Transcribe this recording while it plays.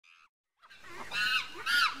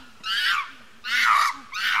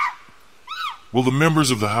Will the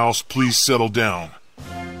members of the House please settle down?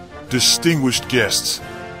 Distinguished guests,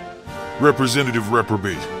 Representative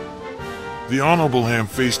Reprobate, the Honorable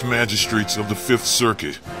Ham-Faced Magistrates of the Fifth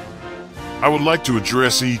Circuit, I would like to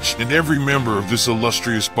address each and every member of this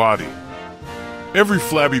illustrious body, every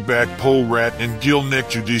flabby-backed pole rat and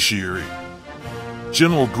gill-necked judiciary,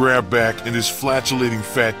 General Grabback and his flatulating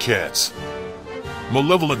fat cats,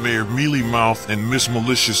 Malevolent Mayor Mealy-Mouth and Miss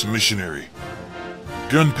Malicious Missionary,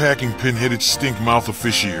 gun-packing pin-headed stink-mouth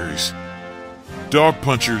officiaries,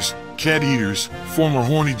 dog-punchers, cat-eaters, former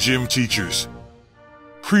horny gym teachers,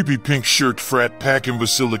 creepy pink-shirt frat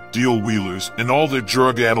pack-imbecilic deal-wheelers, and all their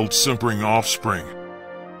drug-addled simpering offspring.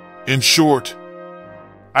 In short,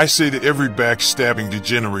 I say to every backstabbing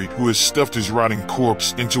degenerate who has stuffed his rotting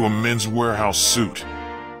corpse into a Men's Warehouse suit,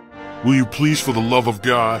 will you please, for the love of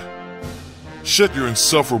God, shut your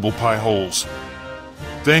insufferable pie holes?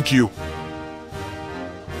 Thank you.